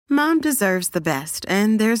Mom deserves the best,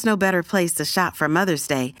 and there's no better place to shop for Mother's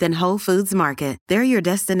Day than Whole Foods Market. They're your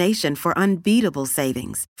destination for unbeatable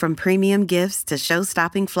savings, from premium gifts to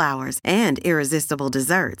show-stopping flowers and irresistible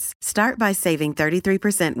desserts. Start by saving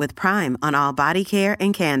 33% with Prime on all body care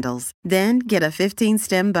and candles. Then get a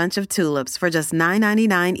 15-stem bunch of tulips for just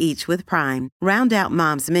 $9.99 each with Prime. Round out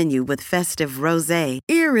Mom's menu with festive rosé,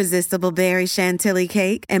 irresistible berry chantilly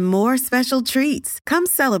cake, and more special treats. Come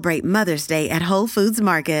celebrate Mother's Day at Whole Foods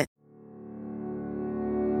Market.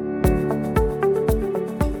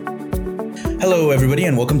 Hello, everybody,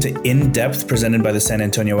 and welcome to In Depth, presented by the San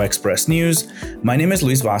Antonio Express News. My name is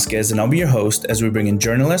Luis Vasquez, and I'll be your host as we bring in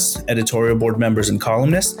journalists, editorial board members, and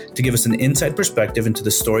columnists to give us an inside perspective into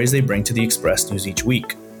the stories they bring to the Express News each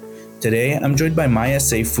week. Today, I'm joined by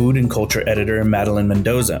MySA food and culture editor Madeline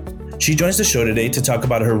Mendoza. She joins the show today to talk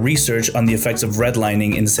about her research on the effects of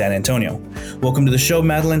redlining in San Antonio. Welcome to the show,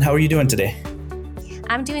 Madeline. How are you doing today?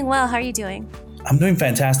 I'm doing well. How are you doing? I'm doing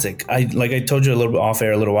fantastic. Like I told you a little bit off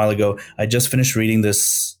air a little while ago, I just finished reading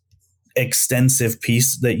this extensive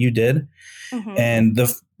piece that you did. Mm-hmm. And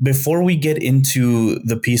before we get into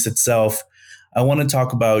the piece itself, I want to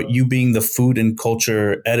talk about you being the food and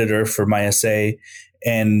culture editor for MySA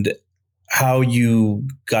and how you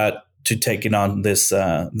got to taking on this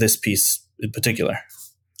piece in particular.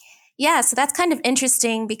 Yeah, so that's kind of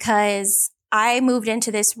interesting because I moved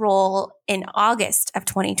into this role in August of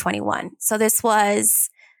 2021. So this was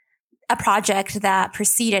a project that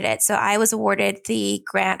preceded it. So I was awarded the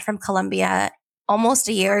grant from Columbia almost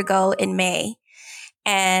a year ago in May.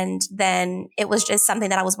 And then it was just something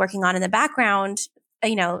that I was working on in the background.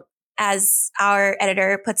 You know, as our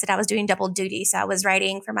editor puts it, I was doing double duty. So I was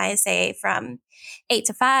writing for MySA from 8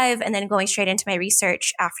 to 5 and then going straight into my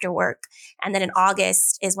research after work. And then in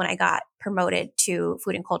August is when I got promoted to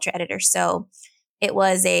food and culture editor. So it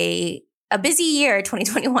was a busy year,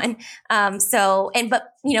 2021. But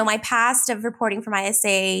you know, my past of reporting for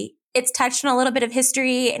MySA, it's touched on a little bit of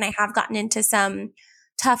history and I have gotten into some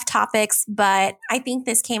tough topics, but I think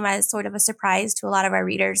this came as sort of a surprise to a lot of our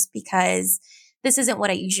readers because this isn't what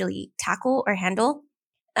I usually tackle or handle.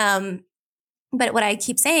 But what I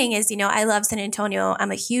keep saying is, you know, I love San Antonio.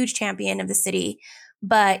 I'm a huge champion of the city,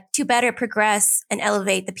 but to better progress and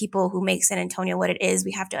elevate the people who make San Antonio what it is,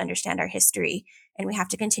 we have to understand our history and we have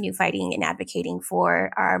to continue fighting and advocating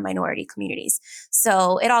for our minority communities.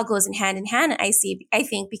 So it all goes in hand, I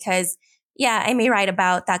think, because yeah, I may write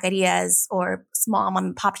about taquerias or small mom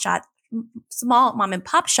and pop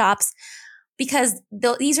shops, because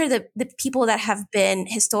these are the people that have been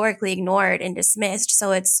historically ignored and dismissed.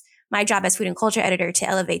 So it's my job as food and culture editor to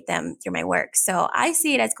elevate them through my work. So I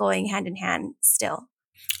see it as going hand in hand still.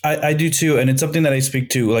 I do too. And it's something that I speak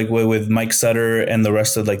to like with Mike Sutter and the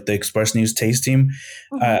rest of like the Express News Taste team.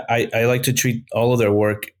 Mm-hmm. I like to treat all of their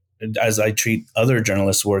work as I treat other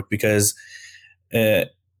journalists' work because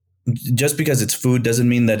just because it's food doesn't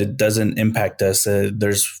mean that it doesn't impact us.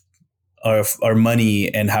 There's our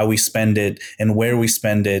money and how we spend it and where we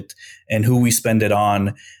spend it and who we spend it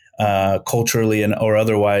on. Culturally and or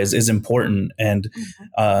otherwise is important. And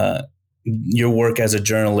your work as a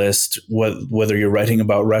journalist, whether you're writing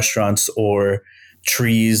about restaurants or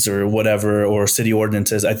trees or whatever, or city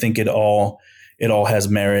ordinances, I think it all has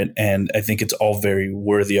merit. And I think it's all very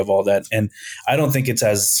worthy of all that. And I don't think it's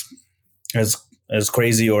as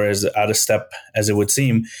crazy or as out of step as it would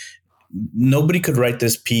seem. Nobody could write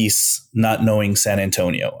this piece not knowing San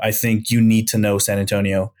Antonio. I think you need to know San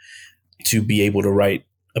Antonio to be able to write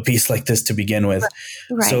a piece like this to begin with.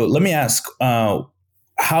 Right. So let me ask,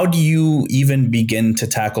 how do you even begin to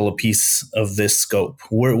tackle a piece of this scope?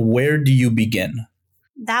 Where do you begin?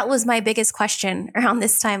 That was my biggest question around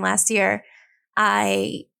this time last year.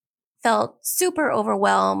 I felt super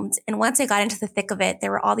overwhelmed. And once I got into the thick of it,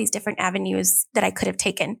 there were all these different avenues that I could have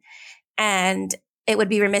taken. And it would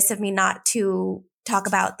be remiss of me not to talk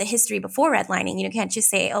about the history before redlining. You can't just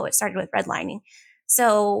say, oh, it started with redlining.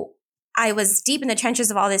 So I was deep in the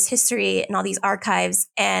trenches of all this history and all these archives,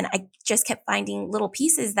 and I just kept finding little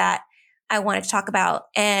pieces that I wanted to talk about.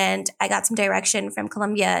 And I got some direction from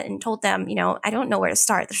Columbia and told them, you know, I don't know where to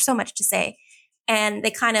start. There's so much to say. And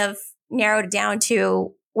they kind of narrowed it down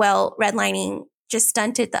to, well, redlining just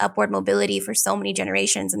stunted the upward mobility for so many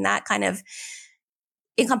generations. And that kind of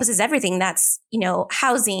encompasses everything. That's, you know,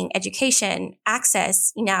 housing, education,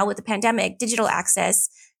 access, now with the pandemic, digital access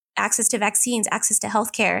to vaccines, access to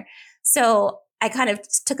healthcare. So I kind of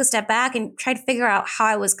took a step back and tried to figure out how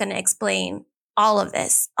I was going to explain all of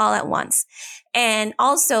this all at once. And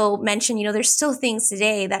also mention, you know, there's still things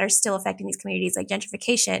today that are still affecting these communities like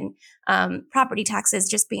gentrification, property taxes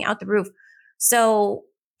just being out the roof. So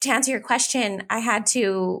to answer your question, I had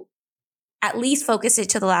to at least focus it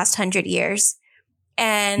to the last 100 years.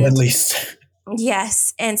 And at least.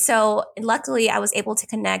 Yes. And so luckily I was able to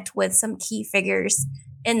connect with some key figures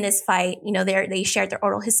in this fight. You know, they shared their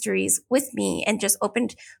oral histories with me and just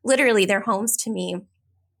opened literally their homes to me.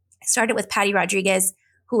 I started with Patty Rodriguez,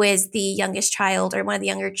 who is the youngest child or one of the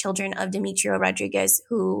younger children of Demetrio Rodriguez,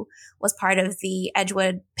 who was part of the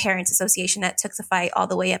Edgewood Parents Association that took the fight all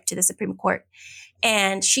the way up to the Supreme Court.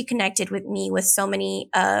 And she connected with me with so many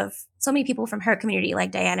people from her community,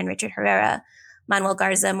 like Diane and Richard Herrera, Manuel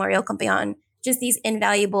Garza, Muriel Campeon, just these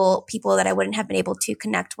invaluable people that I wouldn't have been able to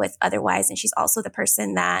connect with otherwise. And she's also the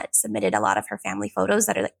person that submitted a lot of her family photos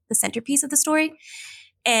that are like the centerpiece of the story.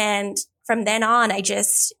 And from then on, I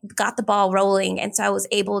just got the ball rolling. And so I was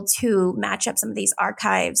able to match up some of these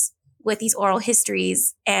archives with these oral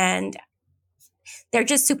histories, and they're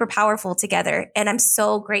just super powerful together. And I'm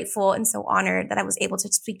so grateful and so honored that I was able to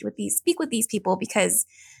speak with these people, because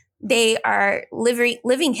they are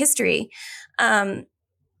living history.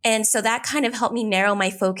 And so that kind of helped me narrow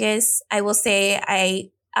my focus. I will say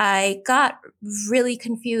I got really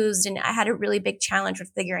confused, and I had a really big challenge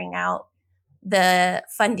with figuring out the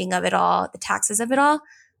funding of it all, the taxes of it all.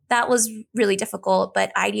 That was really difficult.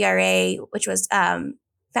 But IDRA, which was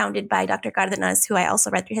founded by Dr. Cardenas, who I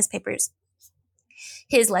also read through his papers,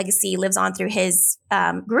 his legacy lives on through his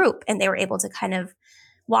group. And they were able to kind of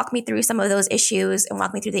walk me through some of those issues and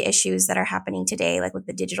walk me through the issues that are happening today, like with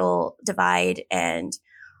the digital divide and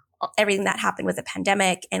everything that happened with the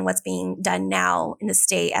pandemic and what's being done now in the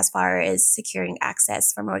state as far as securing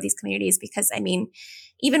access for more of these communities. Because I mean,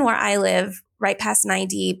 even where I live, right past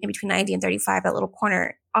 90, in between 90 and 35, that little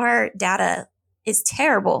corner, our data is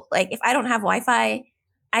terrible. Like if I don't have Wi-Fi,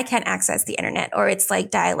 I can't access the internet, or it's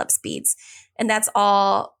like dial-up speeds. And that's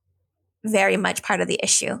all very much part of the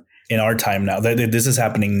issue. In our time now, this is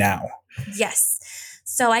happening now. Yes.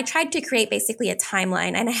 So I tried to create basically a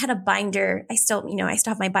timeline, and I had a binder. I still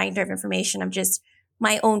have my binder of information of just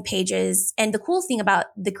my own pages. And the cool thing about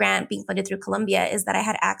the grant being funded through Columbia is that I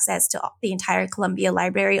had access to the entire Columbia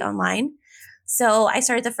library online. So I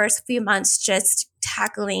started the first few months just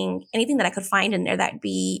tackling anything that I could find in there that'd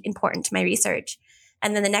be important to my research.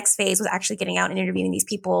 And then the next phase was actually getting out and interviewing these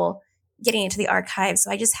people, getting into the archives.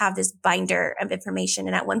 So I just have this binder of information.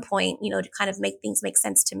 And at one point, to kind of make things make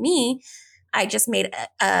sense to me, I just made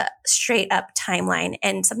a straight up timeline.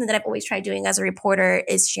 And something that I've always tried doing as a reporter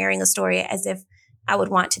is sharing a story as if I would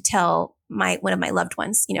want to tell one of my loved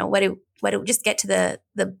ones, just get to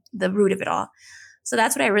the root of it all. So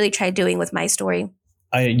that's what I really tried doing with my story.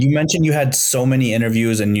 You mentioned you had so many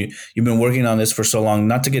interviews and you've been working on this for so long.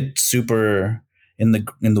 Not to get super in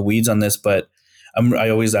the weeds on this, but I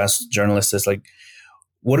always ask journalists this, like,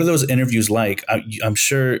 what are those interviews like? I'm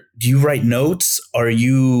sure, do you write notes? Are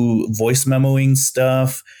you voice memoing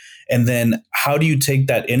stuff? And then how do you take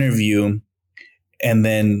that interview and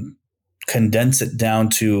then condense it down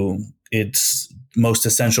to its most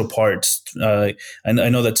essential parts? I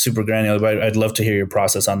know that's super granular, but I'd love to hear your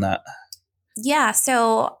process on that. Yeah.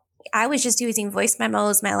 So I was just using voice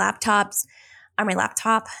memos, my laptop,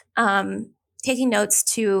 taking notes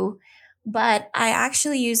too. But I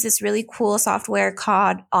actually use this really cool software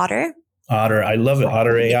called Otter. Otter. I love it.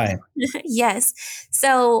 Otter AI. Yes.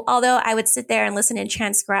 So although I would sit there and listen and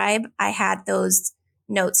transcribe, I had those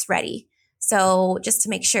notes ready. So just to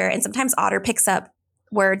make sure, and sometimes Otter picks up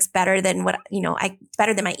words better than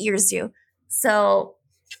better than my ears do. So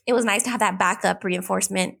it was nice to have that backup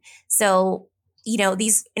reinforcement. So,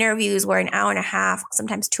 these interviews were an hour and a half,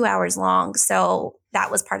 sometimes 2 hours long. So that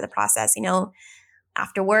was part of the process,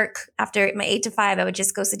 after work, after my 8 to 5, I would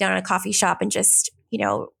just go sit down in a coffee shop and just,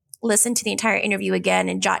 listen to the entire interview again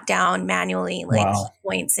and jot down manually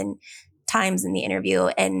points and times in the interview.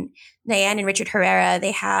 And Diane and Richard Herrera,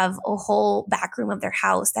 they have a whole back room of their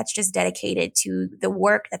house that's just dedicated to the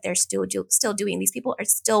work that they're still doing. These people are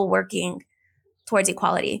still working towards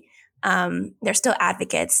equality. They're still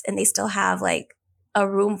advocates, and they still have like a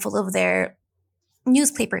room full of their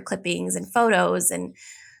newspaper clippings and photos and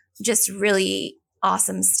just really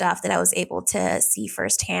awesome stuff that I was able to see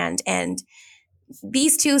firsthand. And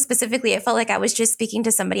these two specifically, I felt like I was just speaking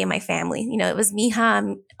to somebody in my family. It was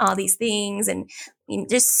Mija, all these things, and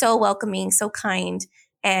just so welcoming, so kind.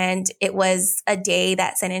 And it was a day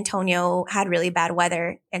that San Antonio had really bad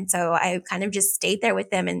weather. And so I kind of just stayed there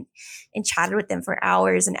with them and chatted with them for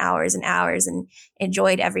hours and hours and hours and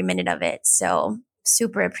enjoyed every minute of it. So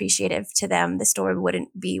super appreciative to them. The story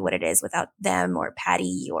wouldn't be what it is without them or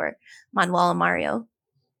Patty or Manuel and Mario.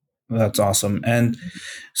 That's awesome. And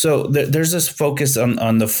so there's this focus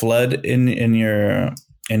on the flood in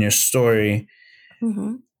your story.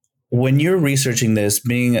 Mm-hmm. when you're researching this,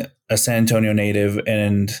 being a San Antonio native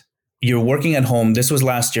and you're working at home, this was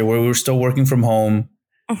last year where we were still working from home.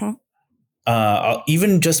 Mm-hmm.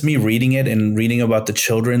 Even just me reading it and reading about the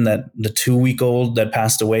children, that the 2-week-old that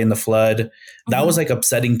passed away in the flood, that was like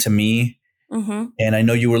upsetting to me. Mm-hmm. And I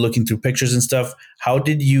know you were looking through pictures and stuff. How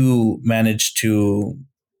did you manage to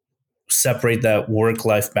separate that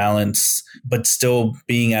work-life balance, but still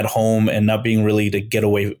being at home and not being able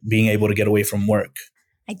to get away from work?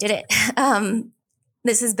 I did it.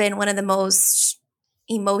 This has been one of the most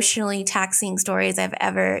emotionally taxing stories I've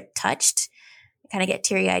ever touched. I kind of get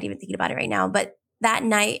teary-eyed even thinking about it right now. But that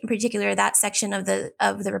night in particular, that section of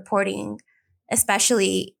the reporting,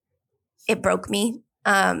 especially, it broke me.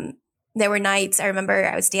 There were nights I remember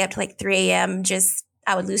I would stay up to like 3 a.m.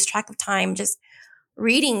 I would lose track of time just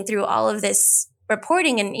reading through all of this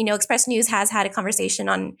reporting. And, Express News has had a conversation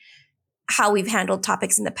on how we've handled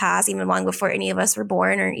topics in the past, even long before any of us were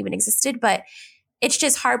born or even existed. But it's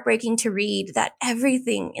just heartbreaking to read that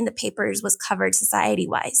everything in the papers was covered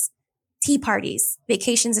society-wise. Tea parties,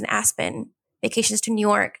 vacations in Aspen, vacations to New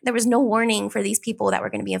York. There was no warning for these people that were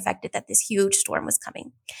going to be affected that this huge storm was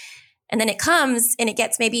coming. And then it comes and it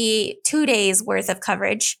gets maybe 2 days worth of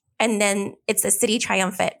coverage. And then it's a city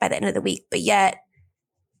triumphant by the end of the week. But yet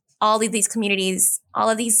all of these communities, all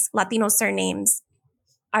of these Latino surnames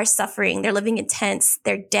are suffering. They're living in tents.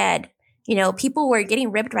 They're dead. People were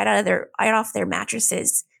getting ripped right off their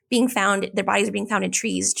mattresses, their bodies are being found in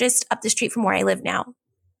trees just up the street from where I live now.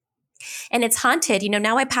 And it's haunted.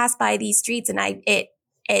 Now I pass by these streets and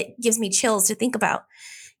it gives me chills to think about.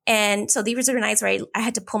 And so these were nights where I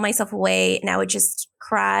had to pull myself away and I would just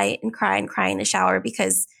cry and cry and cry in the shower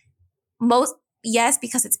because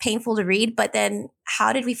it's painful to read, but then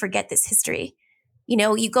how did we forget this history?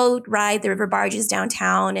 You go ride the river barges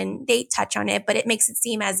downtown and they touch on it, but it makes it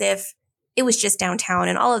seem as if it was just downtown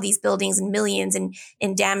and all of these buildings and millions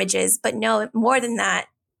in damages. But no, more than that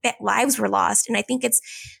lives were lost. And I think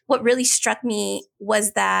what really struck me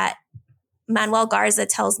was that Manuel Garza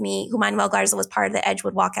was part of the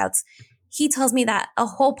Edgewood walkouts. He tells me that a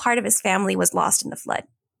whole part of his family was lost in the flood.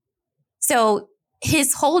 So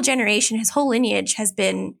his whole generation, his whole lineage has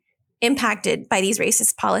been impacted by these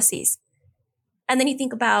racist policies. And then you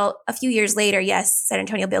think about a few years later, yes, San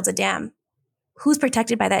Antonio builds a dam. Who's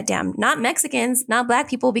protected by that dam? Not Mexicans, not Black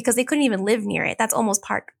people, because they couldn't even live near it. That's Olmos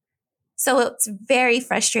Park. So it's very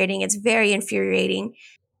frustrating. It's very infuriating.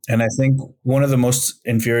 And I think one of the most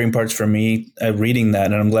infuriating parts for me reading that,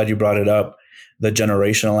 and I'm glad you brought it up, the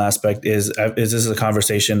generational aspect is this is a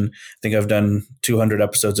conversation. I think I've done 200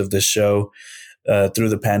 episodes of this show through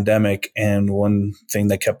the pandemic. And one thing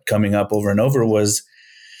that kept coming up over and over was,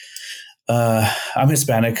 I'm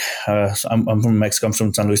Hispanic. I'm from Mexico. I'm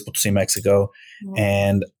from San Luis Potosí, Mexico. Mm-hmm.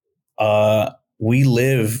 And we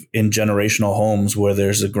live in generational homes where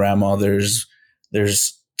there's a grandma, there's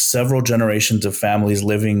several generations of families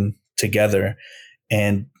living together.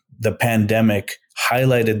 And the pandemic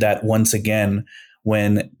highlighted that once again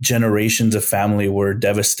when generations of family were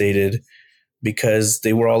devastated because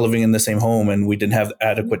they were all living in the same home and we didn't have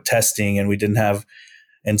adequate testing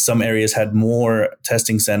and some areas had more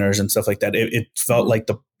testing centers and stuff like that. It felt like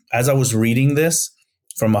as I was reading this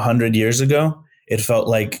from 100 years ago, it felt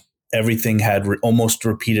like everything had almost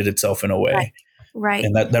repeated itself in a way. Right.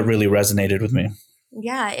 And that really resonated with me.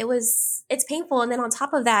 Yeah, it's painful. And then on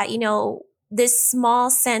top of that, this small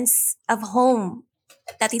sense of home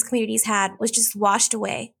that these communities had was just washed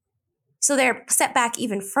away. So they're set back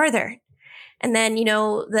even further. And then,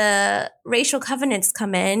 the racial covenants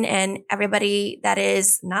come in and everybody that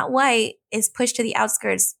is not white is pushed to the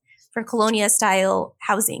outskirts for colonia style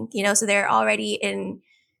housing, so they're already in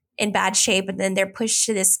bad shape. And then they're pushed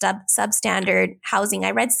to this substandard housing.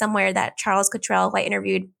 I read somewhere that Charles Cottrell, who I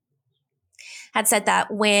interviewed, had said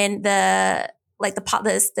that when the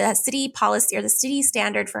city policy or the city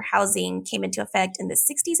standard for housing came into effect in the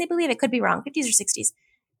 60s, I believe, it could be wrong, 50s or 60s,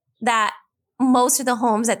 that most of the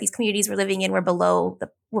homes that these communities were living in were below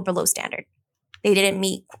standard. They didn't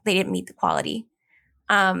meet the quality.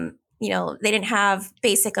 They didn't have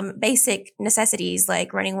basic necessities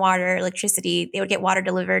like running water, electricity. They would get water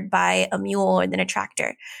delivered by a mule or then a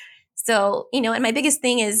tractor. So, and my biggest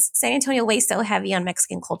thing is San Antonio weighs so heavy on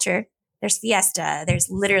Mexican culture. There's Fiesta. There's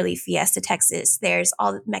literally Fiesta, Texas. There's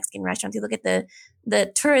all the Mexican restaurants. You look at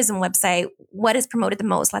the tourism website, what is promoted the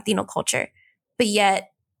most? Latino culture. But yet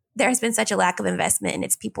there has been such a lack of investment in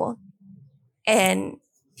its people. And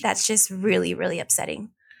that's just really, really upsetting.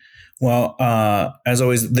 Well, as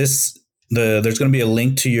always, there's going to be a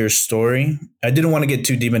link to your story. I didn't want to get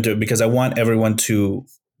too deep into it because I want everyone to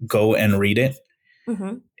go and read it.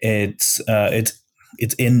 Mm-hmm.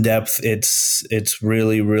 it's in depth. It's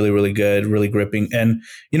really, really, really good, really gripping. And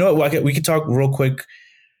you know what? We could talk real quick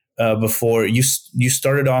before you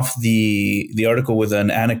started off the article with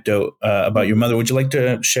an anecdote about your mother. Would you like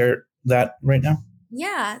to share that right now?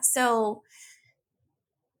 Yeah. So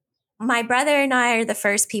my brother and I are the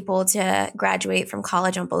first people to graduate from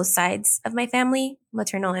college on both sides of my family,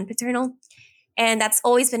 maternal and paternal. And that's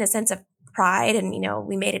always been a sense of pride. And,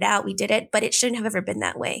 we made it out, we did it, but it shouldn't have ever been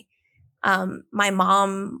that way. My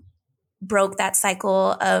mom broke that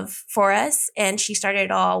cycle for us. And she started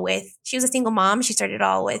it all she was a single mom. She started it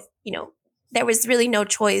all with, there was really no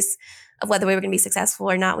choice of whether we were going to be successful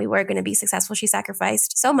or not. We were going to be successful. She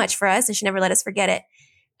sacrificed so much for us and she never let us forget it.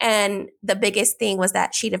 And the biggest thing was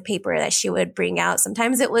that sheet of paper that she would bring out.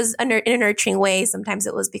 Sometimes it was in a nurturing way. Sometimes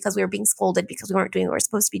it was because we were being scolded because we weren't doing what we were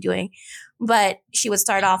supposed to be doing. But she would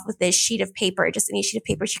start off with this sheet of paper, just any sheet of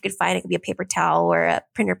paper she could find. It could be a paper towel or a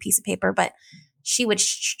printer piece of paper. But she would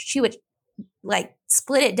like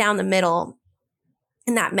split it down the middle.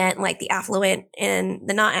 And that meant like the affluent and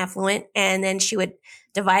the not affluent. And then she would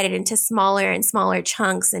divide it into smaller and smaller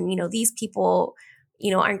chunks. And, these people,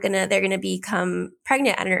 they're going to become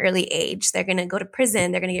pregnant at an early age. They're going to go to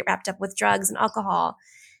prison. They're going to get wrapped up with drugs and alcohol.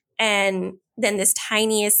 And then the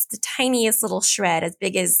tiniest little shred, as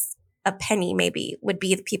big as a penny maybe, would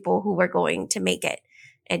be the people who were going to make it.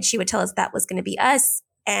 And she would tell us that was going to be us.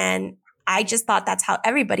 And I just thought that's how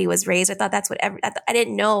everybody was raised. I thought that's what I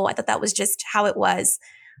didn't know. I thought that was just how it was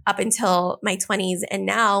up until my 20s. And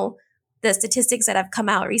now the statistics that have come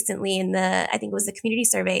out recently I think it was the community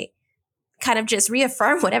survey, kind of just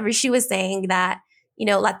reaffirm whatever she was saying, that,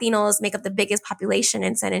 Latinos make up the biggest population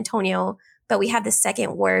in San Antonio, but we have the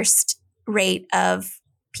second worst rate of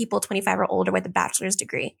people 25 or older with a bachelor's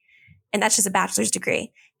degree. And that's just a bachelor's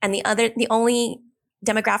degree. And the only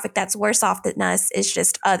demographic that's worse off than us is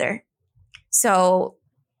just other. So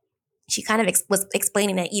she kind of was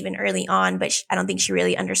explaining it even early on, but I don't think she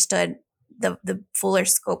really understood the fuller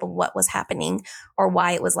scope of what was happening or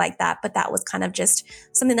why it was like that. But that was kind of just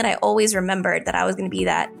something that I always remembered, that I was going to be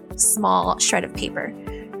that small shred of paper.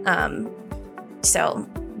 So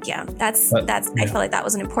yeah, that's I felt like that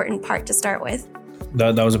was an important part to start with.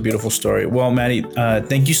 That was a beautiful story. Well, Maddie,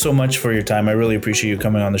 thank you so much for your time. I really appreciate you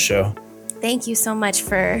coming on the show. Thank you so much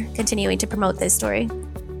for continuing to promote this story.